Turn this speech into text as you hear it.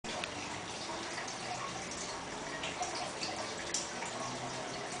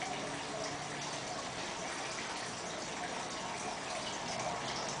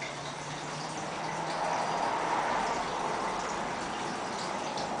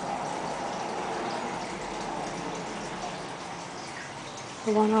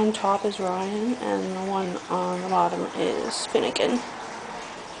The one on top is Ryan, and the one on the bottom is Finnegan.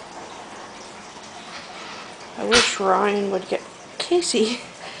 I wish Ryan would get... Casey!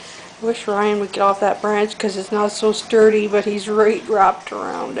 I wish Ryan would get off that branch because it's not so sturdy, but he's right wrapped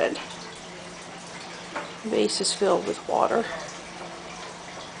around it. The base is filled with water.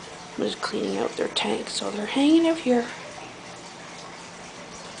 I'm just cleaning out their tank, so they're hanging out here.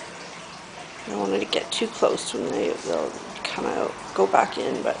 I don't want to get too close when they'll kind of go back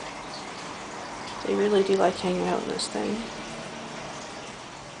in, but they really do like hanging out in this thing.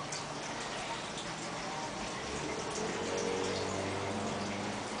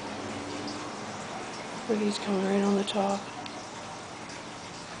 But he's coming right on the top.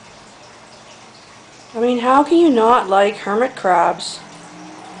 I mean, how can you not like hermit crabs?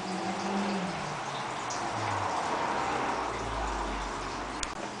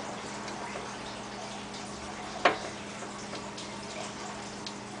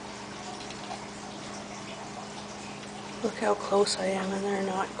 Look how close I am and they're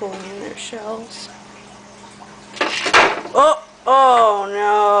not going in their shells. Oh! Oh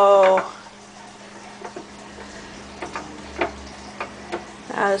no!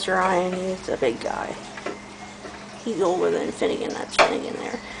 That is Ryan, he's a big guy. He's older than Finnegan, that's Finnegan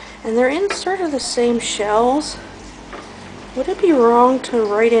there. And they're in sort of the same shells. Would it be wrong to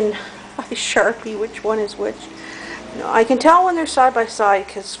write in by Sharpie which one is which? No, I can tell when they're side by side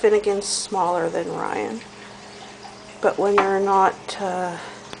because Finnegan's smaller than Ryan. But when they're not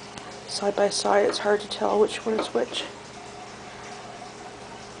side by side, it's hard to tell which one is which.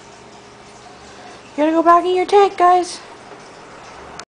 You gotta go back in your tank, guys.